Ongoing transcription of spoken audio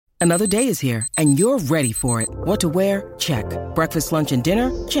Another day is here, and you're ready for it. What to wear? Check. Breakfast, lunch, and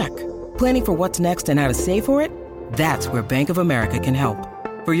dinner? Check. Planning for what's next and how to save for it? That's where Bank of America can help.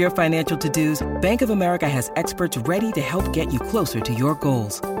 For your financial to-dos, Bank of America has experts ready to help get you closer to your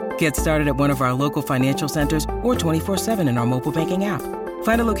goals. Get started at one of our local financial centers or 24/7 in our mobile banking app.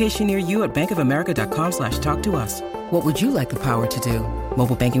 Find a location near you at bankofamerica.com/talktous. What would you like the power to do?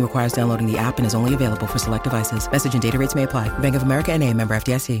 Mobile banking requires downloading the app and is only available for select devices. Message and data rates may apply. Bank of America N.A., member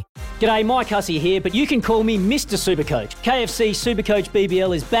FDIC. G'day, Mike Hussey here, but you can call me Mr. Supercoach. KFC Supercoach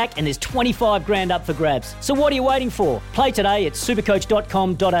BBL is back and there's 25 grand up for grabs. So what are you waiting for? Play today at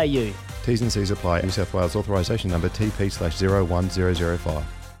supercoach.com.au. T's and C's apply. New South Wales authorisation number TP/01005.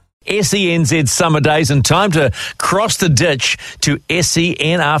 SENZ summer days and time to cross the ditch to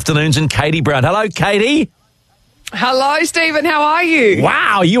SEN afternoons and Katie Brown. Hello, Katie. Hello, Stephen. How are you?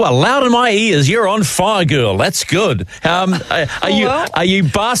 Wow, you are loud in my ears. You're on fire, girl. That's good. Are you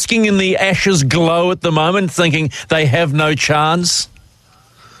basking in the Ashes glow at the moment, thinking they have no chance?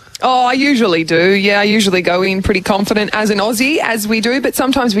 Oh, I usually do. Yeah, I usually go in pretty confident as an Aussie, as we do, but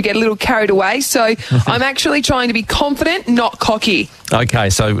sometimes we get a little carried away. So I'm actually trying to be confident, not cocky. Okay,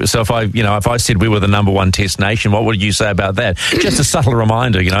 so if I said we were the number one Test nation, what would you say about that? Just a subtle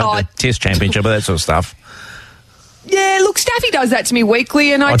reminder, the Test Championship, that sort of stuff. Yeah, look, Staffy does that to me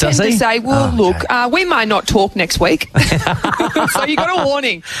weekly, and I tend to say, we might not talk next week. So you got a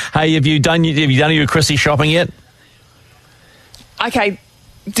warning. Hey, have you done your Chrissy shopping yet? Okay,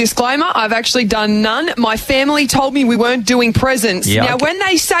 disclaimer, I've actually done none. My family told me we weren't doing presents. Yep. Now, when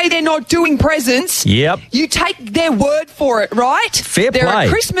they say they're not doing presents, you take their word for it, right? Fair play. There are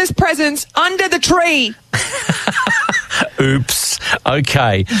Christmas presents under the tree. Oops.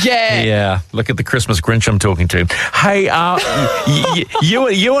 Okay. Yeah. Yeah. Look at the Christmas Grinch I'm talking to. Hey,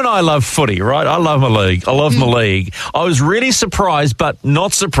 you and I love footy, right? I love my league. I was really surprised, but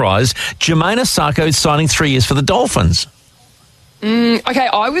not surprised. Jermaine Osako is signing 3 years for the Dolphins. Okay,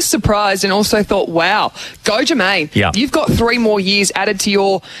 I was surprised and also thought, wow, go Jermaine. Yeah. You've got 3 more years added to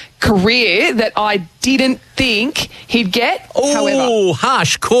your career that I didn't think he'd get. Oh,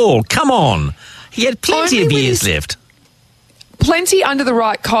 harsh call. Come on. He had plenty of years left. Plenty under the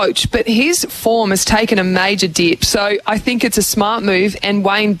right coach, but his form has taken a major dip. So I think it's a smart move. And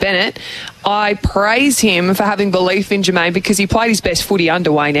Wayne Bennett, I praise him for having belief in Jermaine because he played his best footy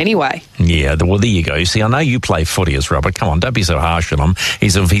under Wayne anyway. Yeah, well, there you go. You see, I know you play footy as well, but come on, don't be so harsh on him.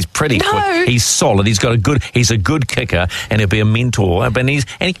 He's pretty quick. He's solid. He's a good kicker, and he'll be a mentor. But he's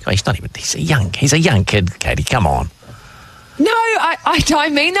a young kid, Katie. Come on. No, I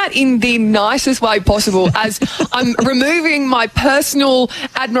mean that in the nicest way possible, as I'm removing my personal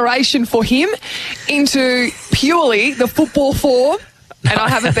admiration for him into purely the football form, and I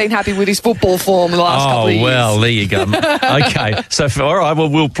haven't been happy with his football form the last couple of years. Oh, well, there you go. Okay, so all right, well,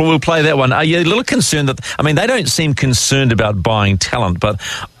 we'll play that one. Are you a little concerned they don't seem concerned about buying talent, but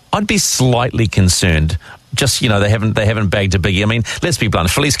I'd be slightly concerned. Just, they haven't bagged a biggie. I mean, let's be blunt,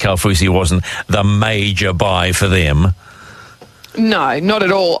 Felice Kaufusi wasn't the major buy for them. No, not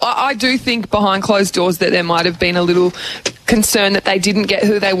at all. I do think behind closed doors that there might have been a little concern that they didn't get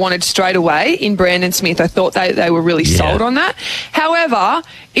who they wanted straight away in Brandon Smith. I thought they were really sold on that. However,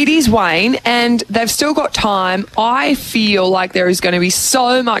 it is Wayne and they've still got time. I feel like there is going to be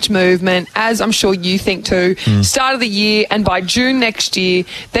so much movement, as I'm sure you think too. Start of the year, and by June next year,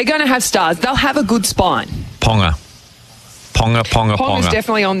 they're going to have stars. They'll have a good spine. Ponga's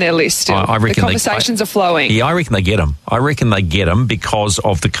definitely on their list still. I reckon the conversations are flowing. Yeah, I reckon they get him. I reckon they get him because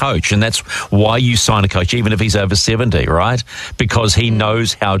of the coach, and that's why you sign a coach, even if he's over 70, right? Because he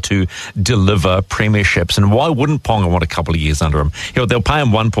knows how to deliver premierships. And why wouldn't Ponga want a couple of years under him? They'll pay him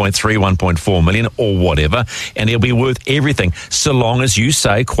 1.3, 1.4 million or whatever, and he'll be worth everything, so long as you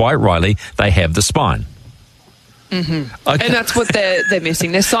say, quite rightly, they have the spine. Mm-hmm. Okay. And that's what they're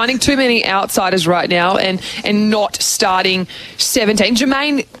missing. They're signing too many outsiders right now and not starting 17.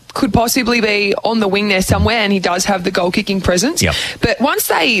 Jermaine could possibly be on the wing there somewhere, and he does have the goal-kicking presence. Yep. But once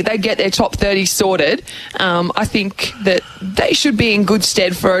they get their top 30 sorted, I think that they should be in good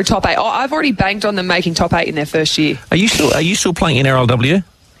stead for a top 8. I've already banked on them making top 8 in their first year. Are you still playing NRLW?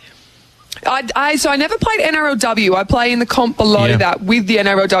 So I never played NRLW. I play in the comp below that with the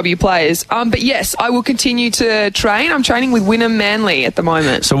NRLW players. But yes, I will continue to train. I'm training with Wynnum Manly at the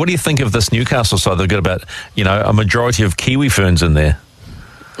moment. So what do you think of this Newcastle side? They've got about, a majority of Kiwi ferns in there.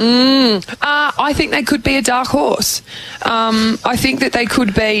 I think they could be a dark horse. I think that they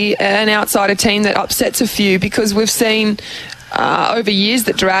could be an outsider team that upsets a few, because we've seen over years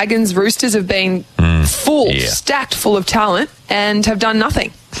that Dragons, Roosters have been stacked full of talent, and have done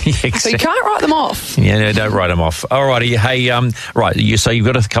nothing. Yeah, exactly. So you can't write them off. Yeah, no, don't write them off. Alrighty, hey, right. So you've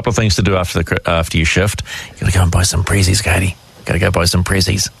got a couple of things to do after your shift. You got to go and buy some prezzies, Katie. Got to go buy some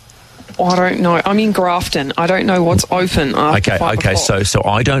prezzies. Oh, I don't know. I'm in Grafton. I don't know what's open after 5 o'clock. So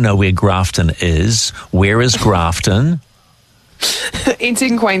I don't know where Grafton is. Where is Grafton? It's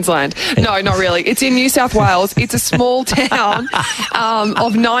in Queensland. No, not really. It's in New South Wales. It's a small town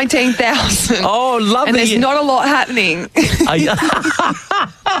of 19,000. Oh, lovely. And there's not a lot happening.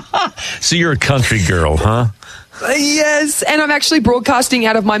 So you're a country girl, huh? Yes, and I'm actually broadcasting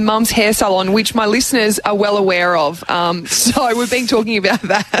out of my mum's hair salon, which my listeners are well aware of. So we've been talking about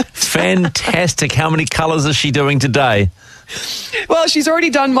that. Fantastic. How many colours is she doing today? Well, she's already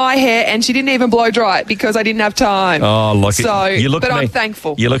done my hair, and she didn't even blow dry it because I didn't have time. Oh, look! So, but I'm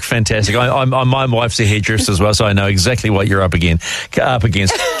thankful. You look fantastic. My wife's a hairdresser as well, so I know exactly what you're up against.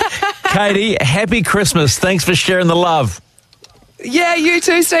 Katie, happy Christmas. Thanks for sharing the love. Yeah, you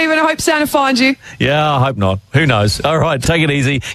too, Stephen. I hope Santa finds you. Yeah, I hope not. Who knows? All right, take it easy.